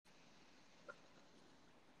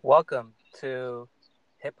Welcome to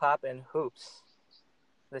Hip Hop and Hoops.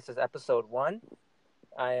 This is episode 1.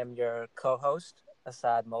 I am your co-host,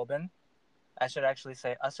 Assad Mobin. I should actually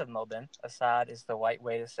say Asad Mobin. Assad is the white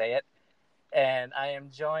way to say it. And I am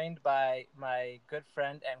joined by my good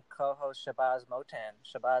friend and co-host, Shabazz Motan.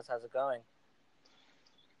 Shabazz, how's it going?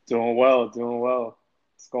 Doing well, doing well.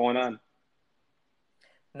 What's going on?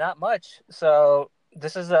 Not much. So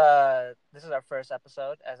this is our first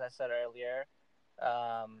episode, as I said earlier.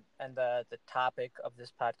 And the topic of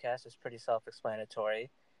this podcast is pretty self-explanatory.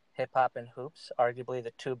 Hip hop and hoops, arguably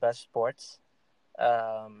the two best sports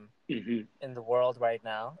hmm in the world right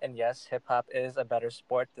now. And yes, hip hop is a better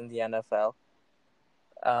sport than the NFL.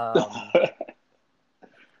 Um,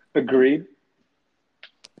 Agreed.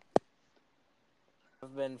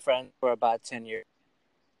 we've been friends for about 10 years.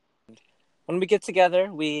 When we get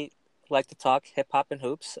together, we like to talk hip hop and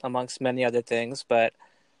hoops, amongst many other things. But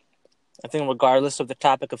I think, regardless of the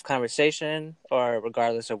topic of conversation or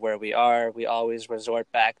regardless of where we are, we always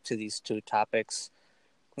resort back to these two topics,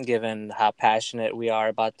 given how passionate we are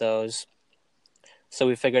about those. So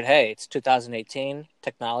we figured, hey, it's 2018.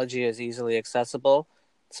 Technology is easily accessible.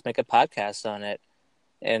 Let's make a podcast on it.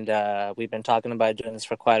 And we've been talking about doing this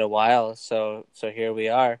for quite a while. So here we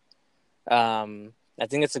are. I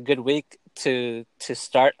think it's a good week to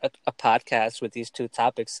start a podcast with these two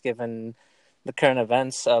topics, given the current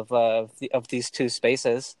events of these two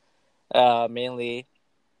spaces. Mainly,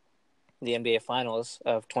 the NBA Finals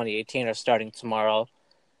of 2018 are starting tomorrow,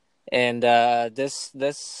 and this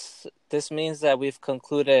means that we've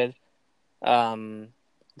concluded the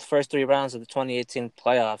first three rounds of the 2018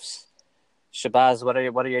 playoffs. Shabazz, what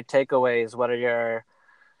are your takeaways? What are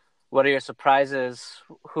your surprises?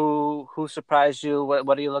 Who surprised you?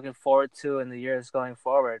 What are you looking forward to in the years going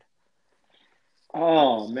forward?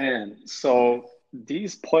 Oh man. So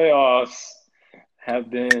these playoffs have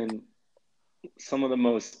been some of the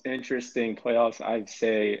most interesting playoffs I'd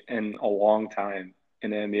say in a long time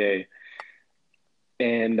in the NBA.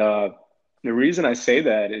 And the reason I say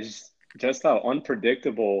that is just how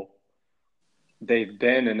unpredictable they've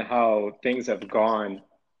been and how things have gone.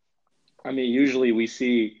 I mean, usually we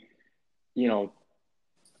see, you know,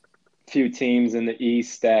 few teams in the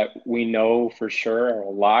East that we know for sure are a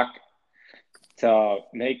lock to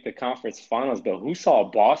make the conference finals, but who saw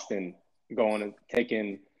Boston going and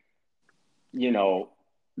taking, you know,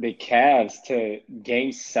 the Cavs to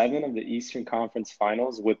game 7 of the Eastern Conference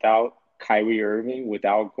Finals without Kyrie Irving,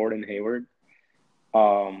 without Gordon Hayward?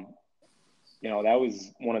 Um, that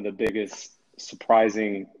was one of the biggest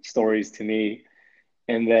surprising stories to me.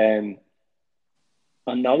 And then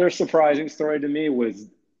another surprising story to me was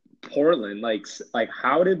Portland. Like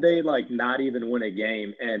how did they like not even win a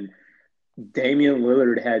game? And Damian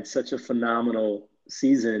Lillard had such a phenomenal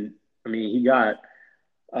season. I mean, he got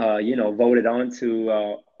voted on to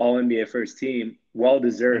All NBA first team, well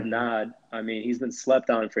deserved Mm-hmm. nod. I mean, he's been slept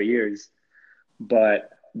on for years, but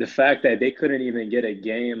the fact that they couldn't even get a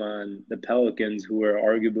game on the Pelicans, who were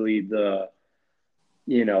arguably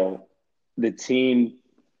you know, the team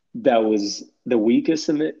that was the weakest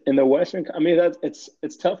in the Western. I mean,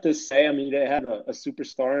 it's tough to say. I mean, they had a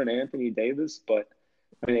superstar in Anthony Davis, but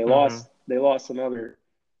I mean, Mm-hmm. they lost another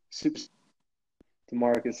superstar to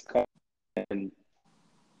Marcus Cousins,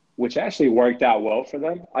 which actually worked out well for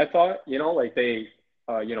them. I thought, like they,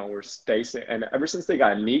 were stacing, and ever since they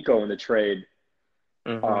got Nico in the trade,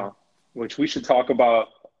 Mm-hmm. uh, which we should talk about,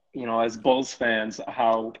 as Bulls fans,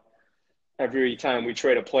 how every time we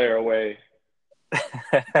trade a player away,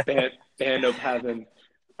 they end up having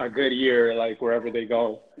a good year, like wherever they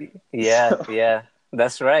go. Yeah, So, yeah,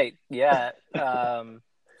 that's right. Yeah.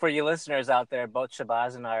 For you listeners out there, both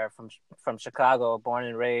Shabazz and I are from Chicago, born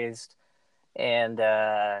and raised, and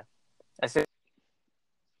I say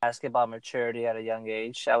basketball maturity at a young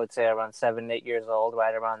age. I would say around 7, 8 years old,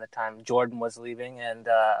 right around the time Jordan was leaving and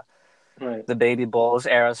right. the baby Bulls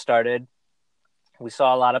era started. We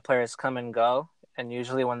saw a lot of players come and go, and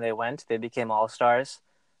usually when they went, they became all stars.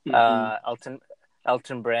 hmm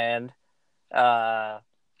Elton Brand, uh,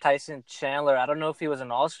 Tyson Chandler. I don't know if he was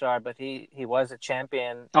an all star, but he was a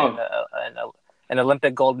champion and Oh, an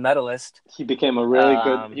Olympic gold medalist.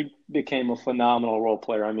 Um, he became a phenomenal role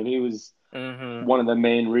player. I mean, he was hmm one of the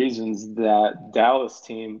main reasons that Dallas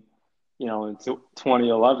team, in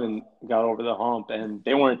 2011 got over the hump, and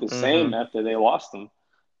they weren't the same hmm after they lost him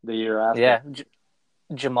the year after. Yeah,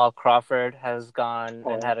 Jamal Crawford has gone and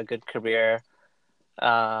Oh, had a good career.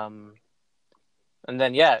 Um, and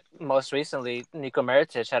then yeah, most recently Nico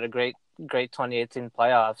Mirotic had a great 2018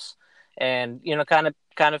 playoffs. And kind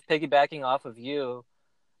of piggybacking off of you,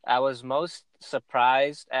 I was most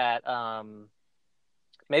surprised at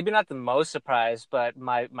maybe not the most surprised, but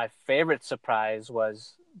my favorite surprise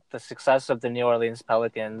was the success of the New Orleans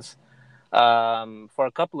Pelicans, for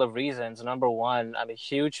a couple of reasons. Number one, I'm a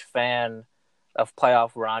huge fan of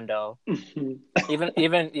playoff Rondo.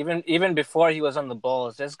 Even before he was on the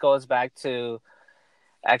Bulls, this goes back to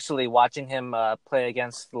actually watching him play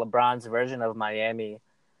against LeBron's version of Miami.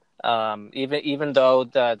 Even though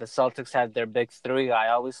the Celtics had their big three, I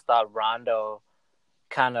always thought Rondo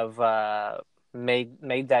kind of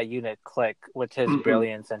made that unit click with his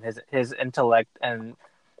brilliance and his intellect, and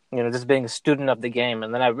just being a student of the game.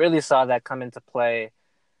 And then I really saw that come into play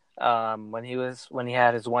when he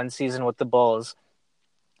had his one season with the Bulls.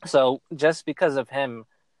 So just because of him,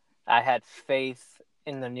 I had faith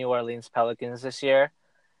in the New Orleans Pelicans this year,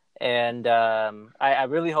 and I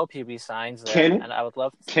really hope he resigns there. And I would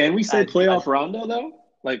love. Can we say playoff Rondo though?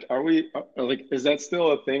 Like, is that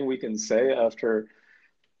still a thing we can say after?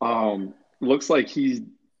 Looks like he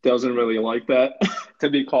doesn't really like that to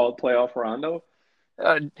be called playoff Rondo.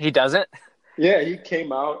 He doesn't. Yeah, he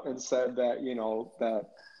came out and said that that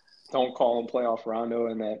don't call him playoff Rondo,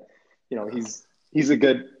 and that he's a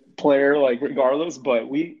good player, like, regardless. But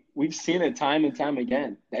we've seen it time and time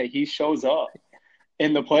again that he shows up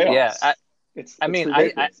in the playoffs. Yeah, it's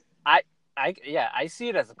ridiculous. I see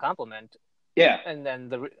it as a compliment. Yeah, and then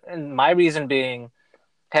my reason being,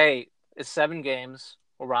 hey, it's 7 games.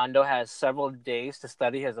 Rondo has several days to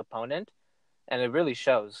study his opponent, and it really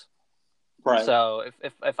shows. Right. So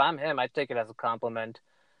if I'm him, I take it as a compliment.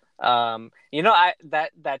 That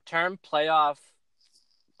term playoff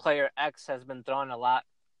player X has been thrown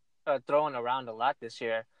around a lot this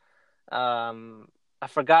year. I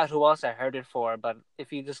forgot who else I heard it for, but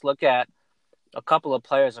if you just look at a couple of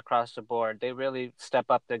players across the board, they really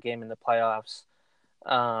step up their game in the playoffs.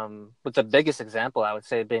 With the biggest example, I would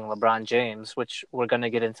say, being LeBron James, which we're going to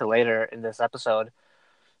get into later in this episode.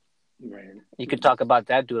 Right. You could talk about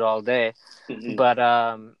that dude all day. Mm-hmm. But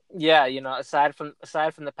aside from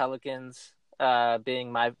the Pelicans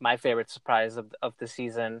being my favorite surprise of the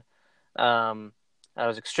season, I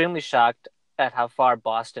was extremely shocked at how far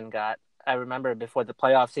Boston got. I remember before the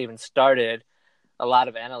playoffs even started, a lot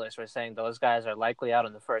of analysts were saying those guys are likely out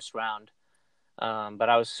in the first round. But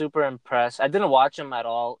I was super impressed. I didn't watch them at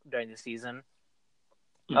all during the season.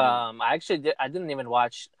 Mm-hmm. I didn't even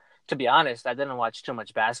watch, to be honest, I didn't watch too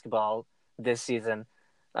much basketball this season.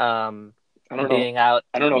 I don't being know. out.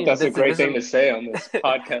 I don't know if that's a great thing to say on this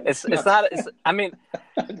podcast. It's not. I mean,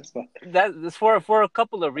 that's for a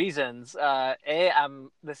couple of reasons.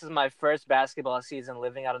 This is my first basketball season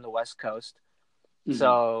living out on the West Coast,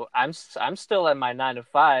 so I'm still at my 9 to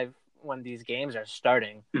 5 when these games are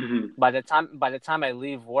starting. Mm-hmm. By the time I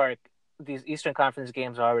leave work, these Eastern Conference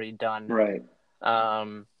games are already done. Right.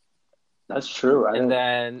 That's true. And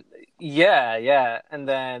then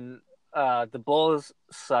the Bulls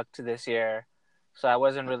sucked this year, so I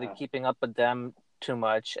wasn't really keeping up with them too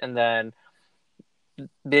much. And then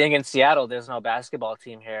being in Seattle, there's no basketball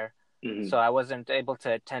team here, so I wasn't able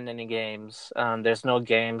to attend any games. There's no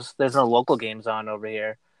local games on over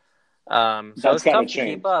here. So that's it's tough to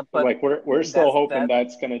keep up. But like we're still hoping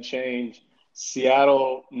that's going to change.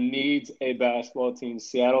 Seattle needs a basketball team.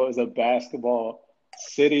 Seattle is a basketball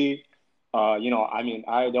city. I mean,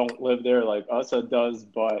 I don't live there like Usa does,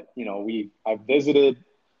 but I visited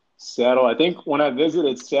Seattle. I think when I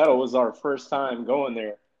visited Seattle, it was our first time going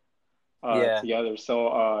there together.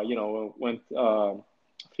 So went a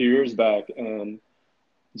few years back, and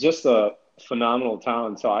just a phenomenal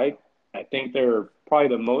town. So I think they're probably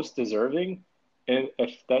the most deserving, and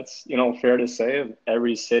if that's fair to say, of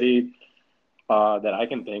every city that I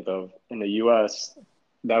can think of in the U.S.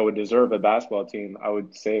 that would deserve a basketball team, I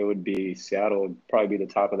would say it would be Seattle. Would probably be the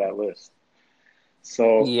top of that list.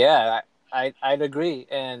 So yeah, I'd agree,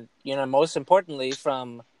 and most importantly,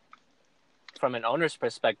 from an owner's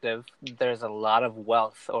perspective, there's a lot of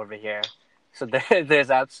wealth over here, so there's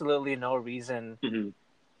absolutely no reason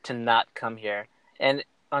to not come here. And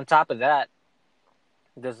on top of that,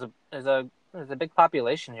 there's a big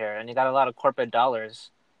population here, and you got a lot of corporate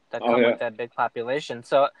dollars that come with that big population.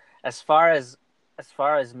 So as far as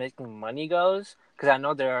making money goes, because I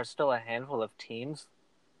know there are still a handful of teams,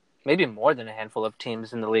 maybe more than a handful of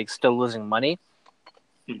teams in the league still losing money.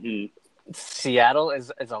 Seattle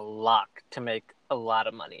is a lock to make a lot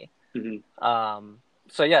of money.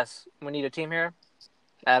 So yes, we need a team here.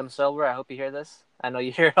 Adam Silver, I hope you hear this. I know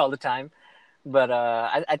you hear it all the time, but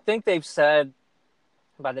I think they've said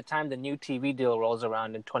by the time the new TV deal rolls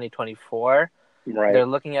around in 2024, they're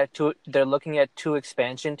looking at two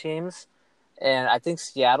expansion teams, and I think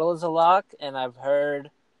Seattle is a lock. And I've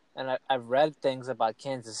heard and I've read things about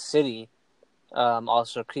Kansas City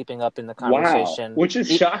also creeping up in the Wow, conversation. which is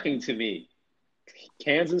shocking to me.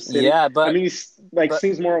 Kansas City. Yeah, I mean, like but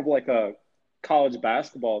seems more of like a college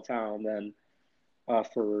basketball town than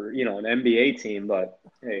for an NBA team. But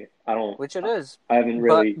hey, which it is. I haven't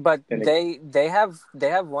But really but been. they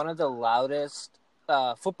have one of the loudest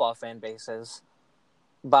football fan bases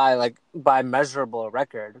by measurable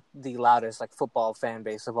record, the loudest like football fan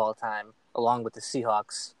base of all time, along with the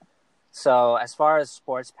Seahawks. So as far as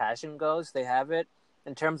sports passion goes, they have it.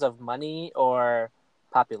 In terms of money or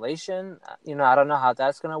population, I don't know how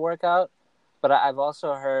that's going to work out. But I've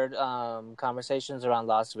also heard conversations around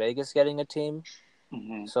Las Vegas getting a team.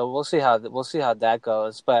 Mhm. So we'll see how that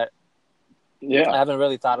goes. But Yeah, I haven't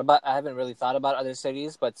really thought about other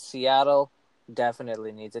cities, but Seattle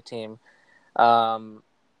definitely needs a team. Um,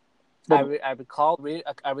 but I recall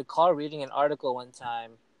reading an article one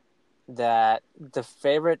time that the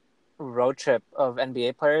favorite road trip of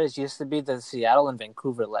NBA players used to be the Seattle and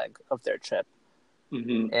Vancouver leg of their trip,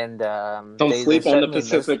 mhm. and Don't they sleep on the certainly missed.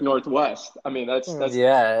 Pacific Northwest. I mean,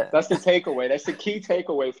 Yeah, that's the takeaway. That's the key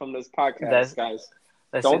takeaway from this podcast, that's guys.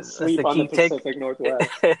 Don't that's the sleep on the key take. Pacific Northwest.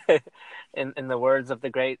 In the words of the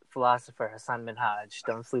great philosopher Hassan Minhaj,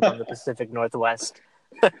 don't sleep on the Pacific Northwest.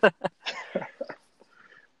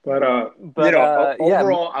 But But yeah,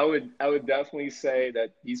 overall, I would definitely say that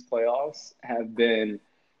these playoffs have been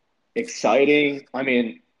exciting. I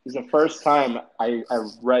mean, it's the first time I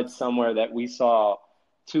read somewhere that we saw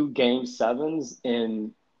two game sevens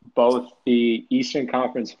in both the Eastern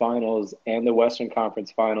Conference Finals and the Western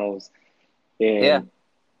Conference Finals yeah,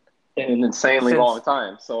 in an insanely long since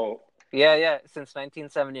time. So, since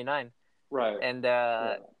 1979, right, and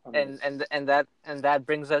yeah, uh, I mean, and that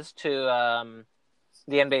brings us to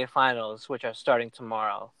the NBA Finals, which are starting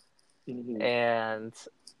tomorrow. mhm. And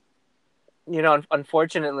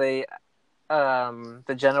unfortunately,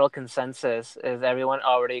 the general consensus is everyone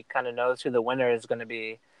already kind of knows who the winner is going to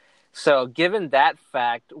be. So, given that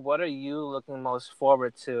fact, what are you looking most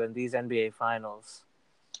forward to in these NBA Finals?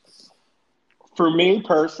 For me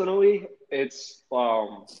personally, it's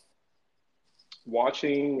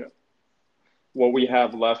watching what we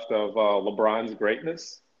have left of LeBron's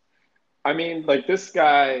greatness. I mean, like this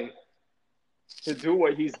guy to do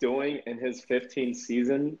what he's doing in his 15th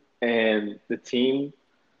season and the team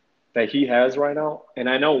that he has right now. And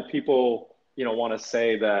I know people, want to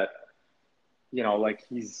say that, like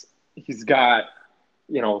he's got,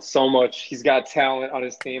 so much. He's got talent on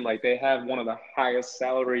his team. Like they have one of the highest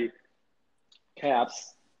salary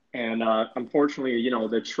caps. And unfortunately,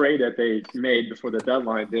 the trade that they made before the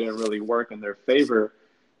deadline didn't really work in their favor.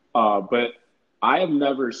 But I have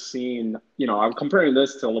never seen, I'm comparing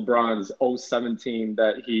this to LeBron's 017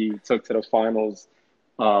 that he took to the finals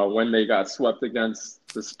when they got swept against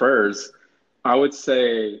the Spurs. I would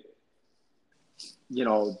say,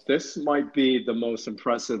 this might be the most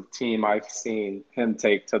impressive team I've seen him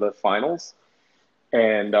take to the finals.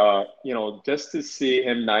 And, just to see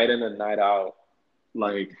him night in and night out,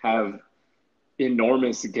 like have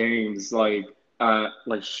enormous games, like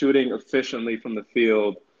shooting efficiently from the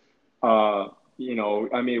field. Uh,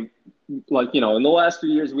 I mean, like, in the last few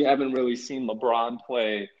years, we haven't really seen LeBron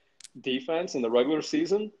play defense in the regular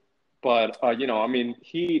season. But, I mean,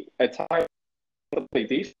 he at times play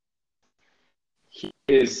defense. He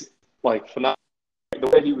is like phenomenal. The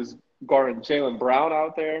way he was guarding Jaylen Brown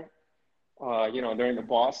out there, during the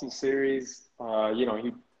Boston series,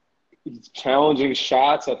 he's challenging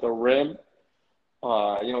shots at the rim.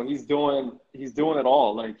 He's doing it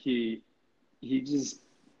all. Like he just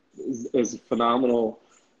is phenomenal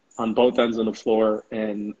on both ends of the floor.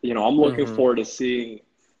 And, I'm looking Mm-hmm. forward to seeing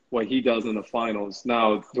what he does in the finals.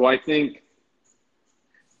 Now, do I think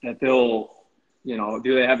that do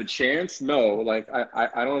they have a chance? No. Like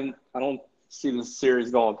I don't see this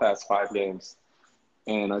series going past 5 games.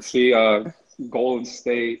 And I see Golden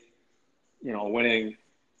State, winning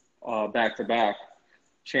back to back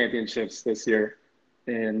championships this year.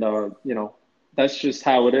 And that's just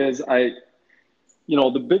how it is.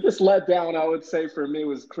 The biggest letdown I would say for me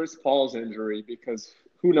was Chris Paul's injury because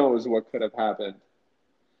who knows what could have happened.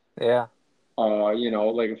 Yeah. Like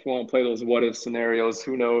if we want to play those what if scenarios,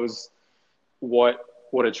 who knows what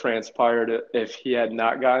would have transpired if he had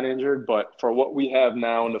not gotten injured. But for what we have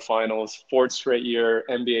now in the finals, fourth straight year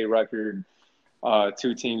NBA record,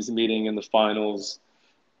 two teams meeting in the finals.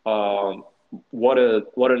 Um, what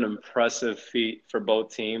an impressive feat for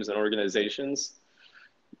both teams and organizations.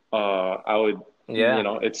 I would,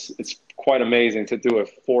 Yeah. it's quite amazing to do it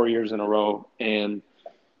 4 years in a row, and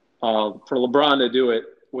for LeBron to do it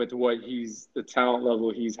with the talent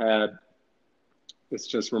level he's had, it's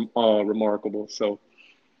just remarkable. So,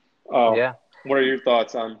 uh, Yeah. What are your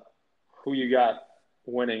thoughts on who you got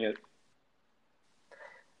winning it?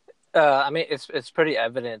 I mean, it's pretty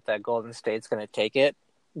evident that Golden State's going to take it,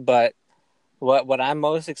 but what I'm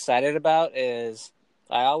most excited about is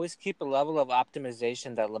I always keep a level of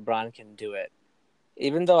optimization that LeBron can do it.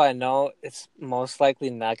 Even though I know it's most likely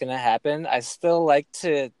not going to happen, I still like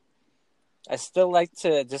to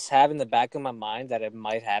just have in the back of my mind that it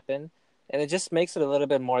might happen, and it just makes it a little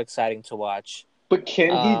bit more exciting to watch. But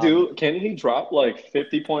can he Um, do? Can he drop like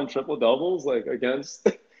 50-point triple doubles like against?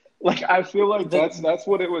 Like I feel like the that's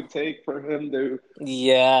what it would take for him to.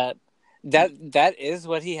 Yeah, that is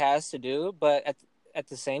what he has to do, but at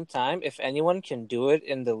the same time, if anyone can do it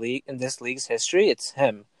in the league in this league's history, it's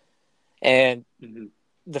him. And Mhm.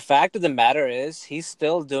 the fact of the matter is, he's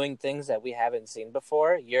still doing things that we haven't seen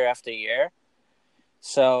before, year after year.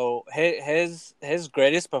 So his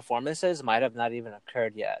greatest performances might have not even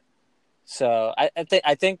occurred yet. So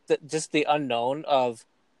I think that just the unknown of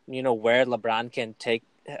where LeBron can take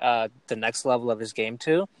the next level of his game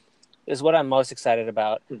to is what I'm most excited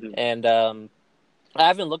about. Mhm. And I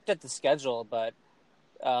haven't looked at the schedule, but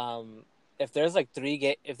um, if there's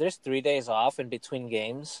 3 days off in between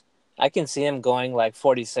games, I can see him going like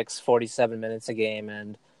 46, 47 minutes a game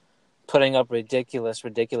and putting up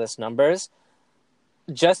ridiculous numbers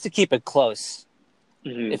just to keep it close.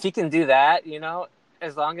 Mhm. If he can do that,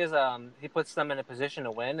 as long as he puts them in a position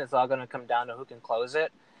to win, it's all going to come down to who can close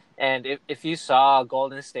it. And if you saw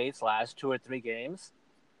Golden State's last 2 or 3 games,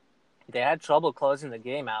 they had trouble closing the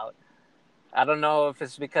game out. I don't know if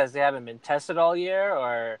it's because they haven't been tested all year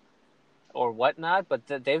or whatnot, but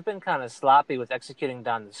they've been kind of sloppy with executing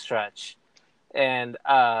down the stretch. And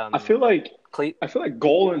I feel like Cle- I feel like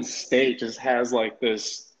Golden State just has like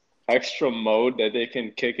this extra mode that they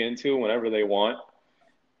can kick into whenever they want.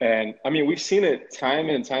 And I mean, we've seen it time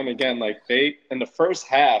and time again. Like they in the first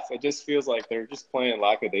half, it just feels like they're just playing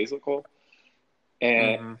lackadaisical.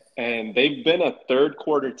 And mm-hmm. and they've been a third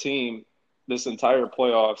quarter team this entire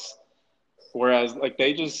playoffs, whereas like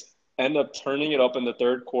they just end up turning it up in the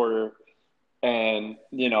third quarter. And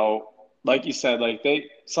like you said, like they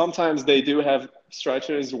sometimes they do have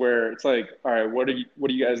stretches where it's like, all right, what are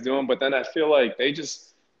you guys doing? But then I feel like they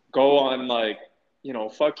just go on like,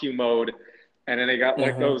 fuck you mode, and then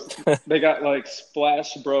Mm-hmm. they got like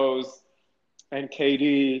Splash Bros and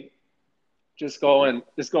KD just going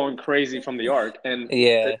crazy from the arc, and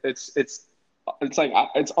Yeah, it's like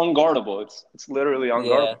it's unguardable. It's literally yeah.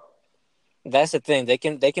 unguardable. That's the thing. They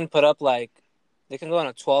can put up like they can go on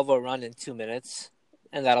a 12-0 run in 2 minutes,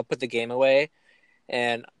 and that'll put the game away.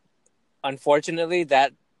 And unfortunately,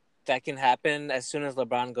 that can happen as soon as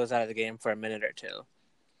LeBron goes out of the game for a minute or two.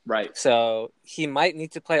 Right. So he might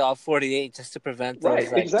need to play all 48 just to prevent Right.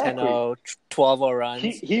 those like Exactly. 10-0, 12-0 He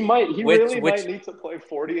runs, he might he which really might which need to play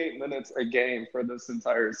 48 minutes a game for this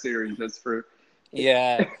entire series just for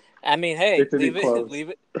yeah. I mean, hey, it to be close.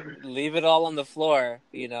 leave it all on the floor.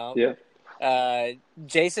 Yeah. Uh,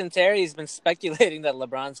 Jason Terry's been speculating that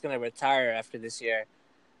LeBron's going to retire after this year,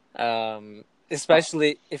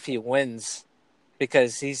 especially if he wins,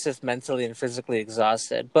 because he's just mentally and physically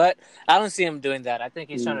exhausted. But I don't see him doing that. I think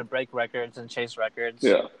he's trying Mm. to break records and chase records.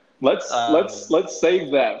 Yeah. Let's let's Um, let's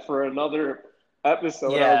save that for another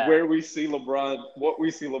episode of yeah, where we see LeBron, what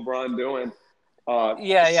we see LeBron doing.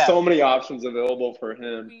 yeah. So many options available for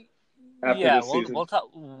him after Yeah, this we'll season. we'll talk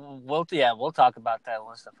we'll talk about that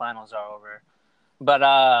once the finals are over. But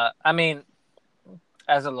I mean,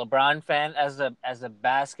 as a LeBron fan, as a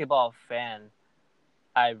basketball fan,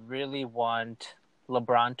 I really want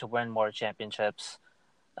LeBron to win more championships.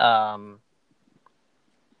 Um,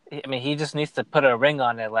 I mean, he just needs to put a ring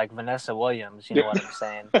on it like Vanessa Williams. You know what I'm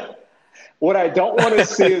saying? What I don't want to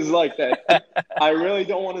see is like that. I really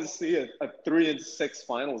don't want to see a 3-6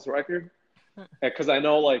 finals record because I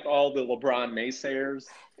know like all the LeBron naysayers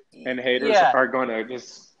and haters Yeah, are going to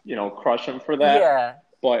just crush him for that. yeah,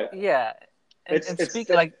 But yeah. And it's and it's speak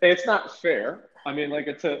like it's not fair. I mean, like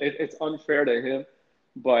it's unfair to him.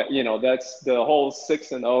 But that's the whole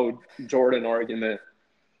 6-0 Jordan argument.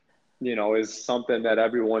 Is something that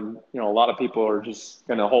everyone, a lot of people are just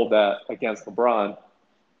going to hold that against LeBron.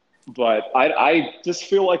 But I just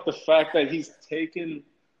feel like the fact that he's taken,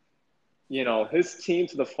 his team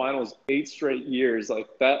to the finals 8 straight years, like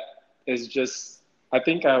that is just, I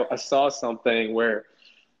think I saw something where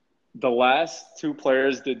the last two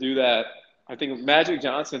players to do that, I think Magic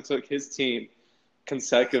Johnson took his team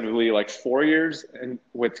consecutively like 4 years, and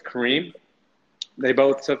with Kareem, they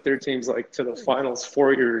both took their teams like to the finals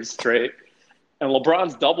 4 years straight. And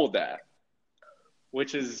LeBron's doubled that,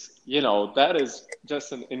 which is, that is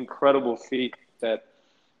just an incredible feat that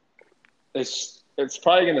it's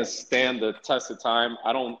probably going to stand the test of time.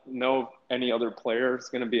 I don't know if any other player is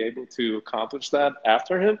going to be able to accomplish that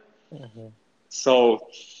after him. Mm-hmm. So,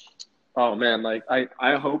 oh man, like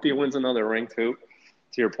I hope he wins another ring too.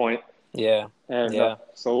 To your point, Yeah. and Yeah.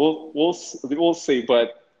 so we'll see.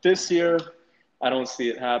 But this year, I don't see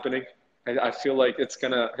it happening. I feel like it's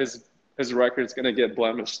gonna his record's gonna get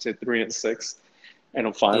blemished to 3-6 in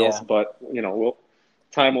the finals. Yeah. But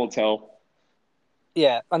time will tell.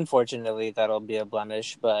 Yeah. Unfortunately, that'll be a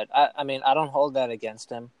blemish, but I mean, I don't hold that against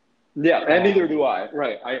him. Yeah, and neither do I.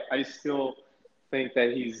 Right. I still think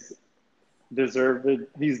that he's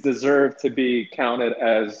deserved to be counted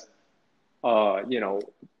as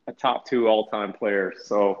a top two all time player.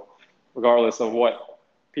 So regardless of what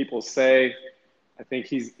people say, I think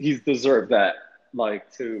he's deserved that,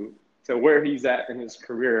 like to where he's at in his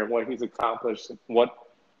career and what he's accomplished, what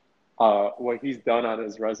he's done on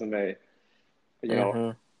his resume. You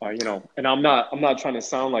know, Mm-hmm. and I'm not trying to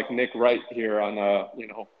sound like Nick Wright here on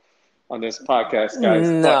this podcast, guys.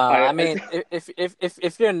 No, But I mean,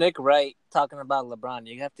 if you're Nick Wright talking about LeBron,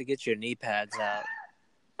 you have to get your knee pads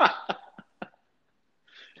out.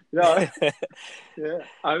 no, yeah.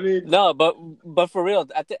 I mean, No, but for real,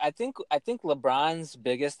 I think LeBron's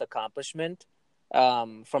biggest accomplishment,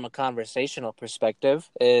 from a conversational perspective,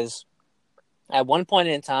 is at one point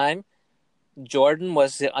in time, Jordan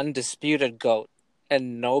was the undisputed GOAT,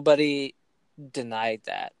 and nobody denied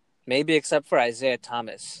that. Maybe except for Isaiah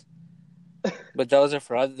Thomas. But those are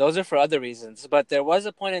for other reasons. But there was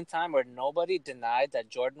a point in time where nobody denied that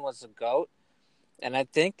Jordan was a GOAT, and I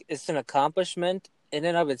think it's an accomplishment in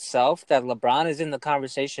and of itself that LeBron is in the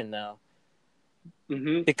conversation now.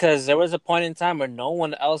 mm-hmm, Because there was a point in time where no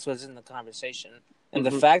one else was in the conversation, and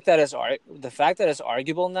mm-hmm, the fact that it's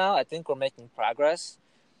arguable now, I think we're making progress.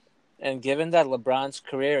 And given that LeBron's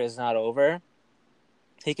career is not over,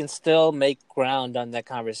 he can still make ground on that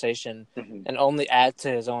conversation mm-hmm. and only add to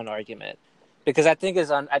his own argument. Because I think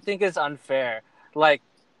it's unfair. Like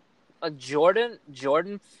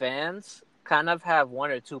Jordan fans kind of have one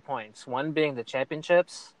or 2 points. One being the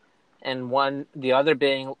championships, and the other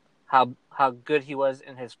being how good he was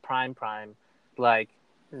in his prime, like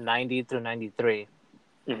 90 through 93.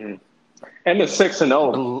 Mm-hmm. And the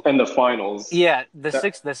 6-0 in the finals. Yeah, the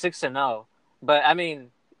 6-0. But I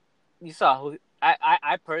mean, you saw who.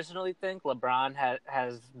 I personally think LeBron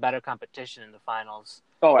has better competition in the finals.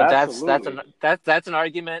 Oh, But absolutely. that's an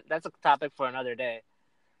argument. That's a topic for another day.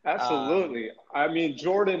 Absolutely. I mean,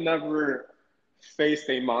 Jordan never faced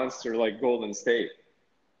a monster like Golden State.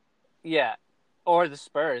 Yeah, or the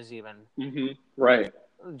Spurs even. Mm-hmm. Right.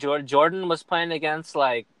 Jordan was playing against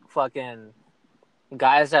like fucking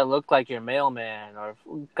guys that look like your mailman, or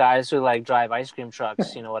guys who like drive ice cream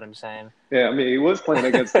trucks. You know what I'm saying? Yeah, I mean, he was playing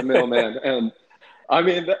against the middleman. And I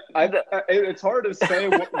mean, it's hard to say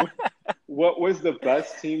what was the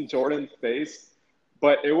best team Jordan faced,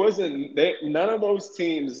 but it wasn't none of those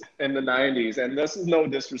teams in the 90s. And this is no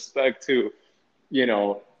disrespect to,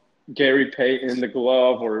 Gary Payton, the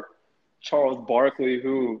glove, or Charles Barkley,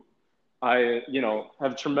 who I,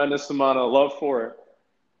 have tremendous amount of love for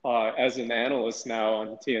as an analyst now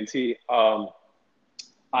on TNT.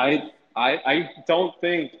 I don't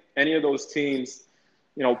think any of those teams,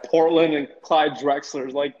 Portland and Clyde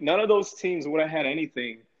Drexler, like none of those teams would have had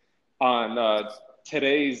anything on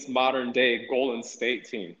today's modern day Golden State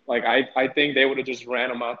team. Like I think they would have just ran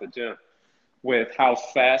them out the gym with how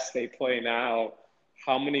fast they play now,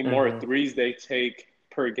 how many more threes they take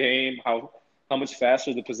per game, how much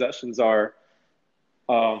faster the possessions are.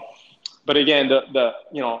 But again, the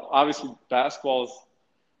obviously basketball's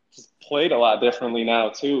just played a lot differently now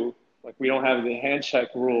too. Like we don't have the hand check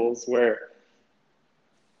rules where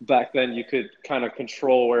back then you could kind of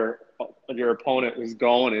control where your opponent was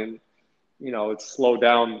going, and it slowed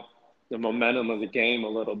down the momentum of the game a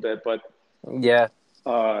little bit. But yeah,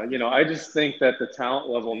 I just think that the talent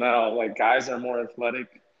level now, like guys are more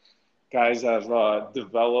athletic, guys have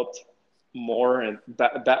developed more, and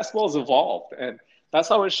basketball's evolved, and that's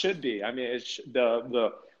how it should be. I mean,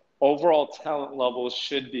 the overall talent level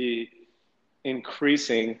should be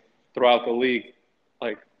increasing throughout the league,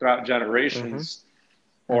 like throughout generations.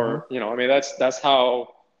 Or I mean, that's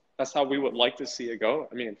how we would like to see it go.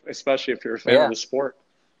 I mean, especially if you're a fan of the sport.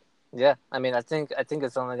 Yeah, I mean, I think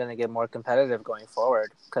it's only going to get more competitive going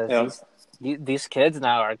forward, because these kids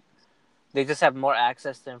now they just have more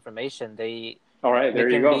access to information. All right, there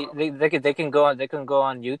you go. They can go on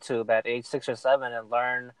YouTube at age 6 or 7 and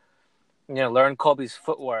learn Kobe's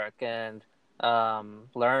footwork and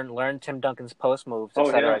learn Tim Duncan's post moves,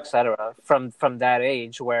 et cetera, from that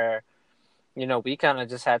age where we kind of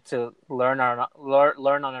just had to learn on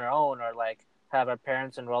our own, or like have our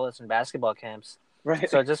parents enroll us in basketball camps. Right.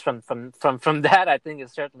 So just from that, I think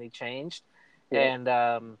it's certainly changed. Yeah.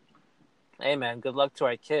 And hey, man, good luck to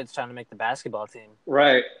our kids trying to make the basketball team.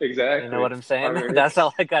 Right. You know Exactly. what I'm saying? I mean, That's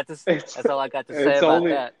all I got to. it's That's all I got to say it's about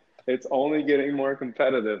only that. it's only getting more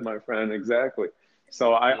competitive, my friend. Exactly.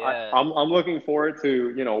 So Yeah. I'm looking forward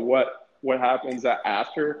to, what happens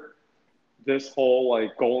after this whole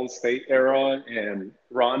like Golden State era and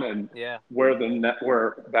run, and Yeah.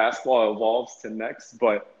 where basketball evolves to next.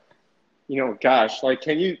 But gosh, like,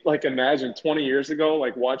 can you like imagine 20 years ago,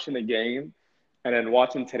 like watching the game and then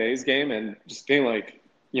watching today's game and just being like,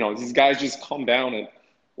 these guys just come down and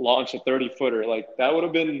launch a 30-footer. Like, that would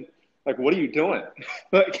have been like, what are you doing?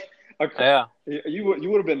 Like, Yeah. you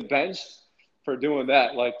would have been benched for doing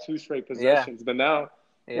that, like two straight Yeah. possessions. But now,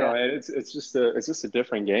 Yeah. it's just a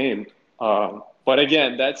different game. But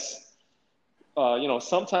again, that's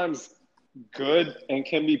sometimes good and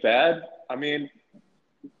can be bad. I mean,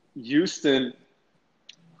 Houston,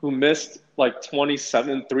 who missed like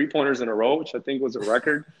 27 3-pointers in a row, which I think was a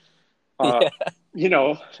record. Uh,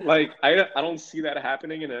 Yeah. like I don't see that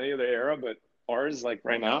happening in any other era, but ours, like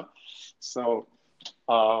right now. So,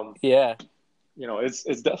 um, Yeah. it's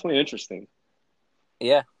definitely interesting.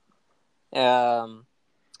 Yeah. Um.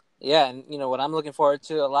 Yeah, and what I'm looking forward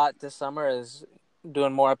to a lot this summer is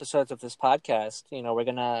doing more episodes of this podcast. We're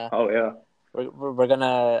gonna Oh yeah. we're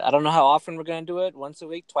gonna. I don't know how often we're gonna do it. Once a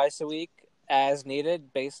week, twice a week, as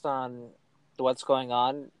needed, based on what's going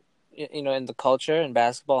on, in the culture in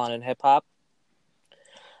basketball and in hip hop.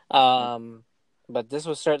 Um, but this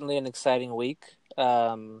was certainly an exciting week.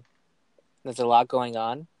 There's a lot going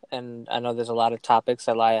on, and I know there's a lot of topics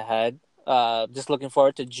that lie ahead. Just looking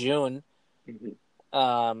forward to June. Mhm.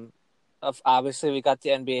 Obviously, we got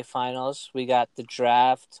the NBA Finals, we got the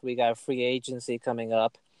draft, we got free agency coming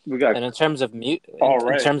up, We got and in terms of all right.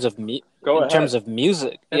 Go in terms ahead. of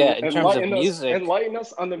music, And yeah, in terms of enlighten us music, enlighten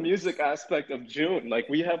us on the music aspect of June. Like,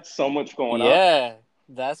 we have so much going on. yeah,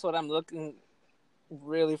 that's what I'm looking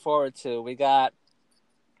really forward to. We got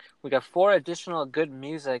 4 additional good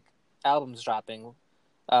music albums dropping,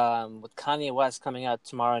 with Kanye West coming out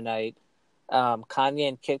tomorrow night. Kanye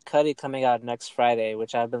and Kid Cudi coming out next Friday,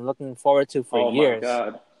 which I've been looking forward to for Oh my years.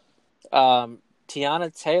 God.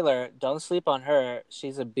 Tiana Taylor, don't sleep on her.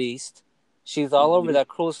 She's a beast. She's all over that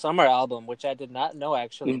Cruel Summer album, which I did not know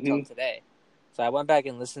actually until today. So I went back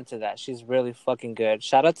and listened to that. She's really fucking good.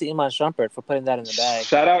 Shout out to Iman Shumpert for putting that in the bag.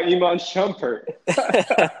 Shout out Iman Shumpert.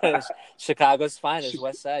 Chicago's finest,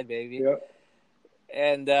 West Side, baby. Yep.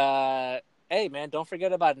 And hey, man, don't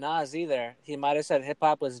forget about Nas either. He might have said hip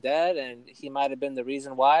hop was dead, and he might have been the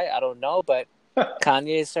reason why. I don't know, but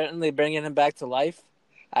Kanye is certainly bringing him back to life.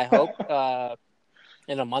 I hope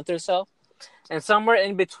in a month or so. And somewhere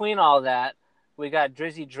in between all that, we got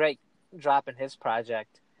Drizzy Drake dropping his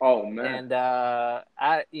project. Oh man. And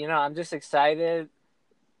I'm just excited.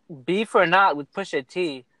 Beef or not with Pusha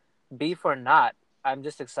T, beef or not, I'm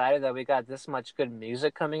just excited that we got this much good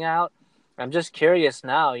music coming out. I'm just curious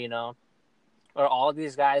now, are all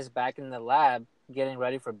these guys back in the lab getting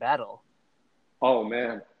ready for battle? Oh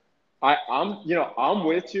man. I'm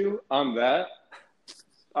with you on that.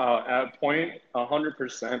 At point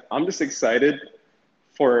 100%. I'm just excited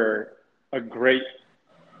for a great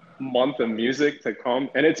month of music to come,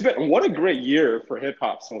 and it's been what a great year for hip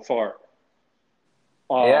hop so far.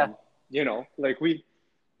 Yeah. Like we've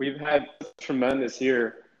had a tremendous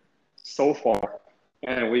year so far,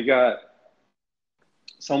 and we got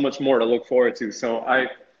so much more to look forward to. So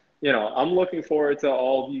I'm looking forward to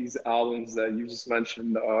all these albums that you just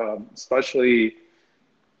mentioned, especially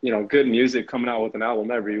good music coming out with an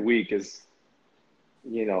album every week is,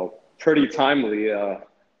 pretty timely,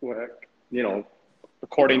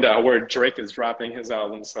 according to where Drake is dropping his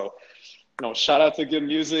album. So, shout out to good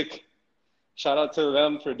music. Shout out to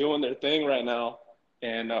them for doing their thing right now.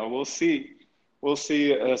 And we'll see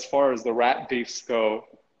as far as the rap beefs go,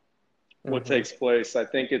 what takes place. I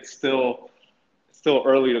think it's still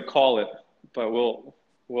early to call it, but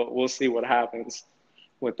we'll see what happens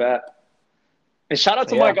with that. And shout out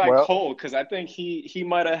to my guy Cole, because I think he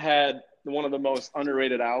might have had one of the most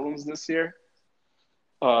underrated albums this year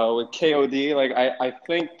with KOD. Like I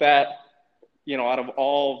think that out of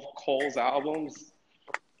all of Cole's albums,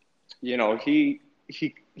 he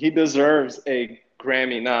deserves a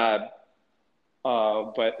Grammy nod,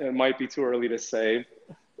 but it might be too early to say.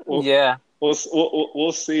 We'll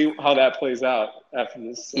see how that plays out after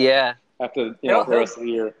this. After the rest of the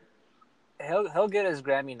year. He'll get his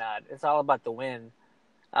Grammy nod. It's all about the win.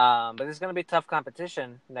 But there's going to be tough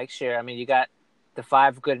competition next year. I mean, you got the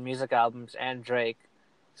 5 good music albums and Drake,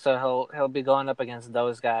 so he'll be going up against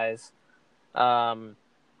those guys.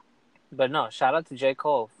 But no, shout out to J.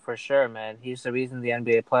 Cole for sure, man. He's the reason the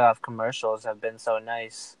NBA playoff commercials have been so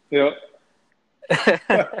nice. Yep.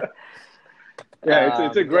 Yeah,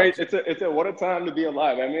 it's a Yeah, great it's a what a time to be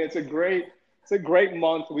alive. I mean, it's a great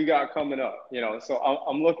month we got coming up. So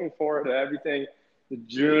I'm looking forward to everything. The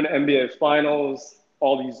June NBA Finals,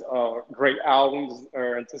 all these great albums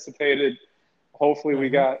are anticipated. Hopefully, we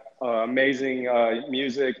hmm got amazing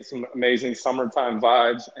music, some amazing summertime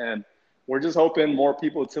vibes, and we're just hoping more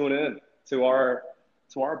people tune in to our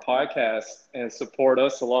podcast and support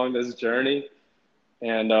us along this journey,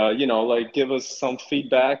 and like give us some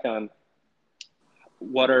feedback on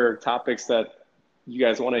what are topics that you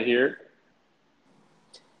guys want to hear.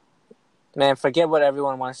 man, forget what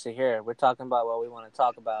everyone wants to hear. We're talking about what we want to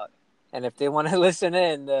talk about, and if they want to listen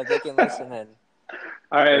in, they can listen in.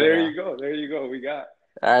 All right, You there know. you go. There you go. We got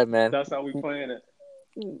All right, man. that's how we playing it.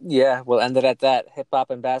 Yeah, we'll end it at that. Hip hop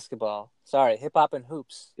and basketball. Sorry, hip hop and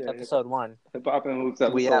hoops. Yeah, Episode 1. hip hop and hoops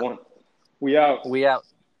We episode out. 1. We out. We out.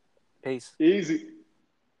 Peace. Easy.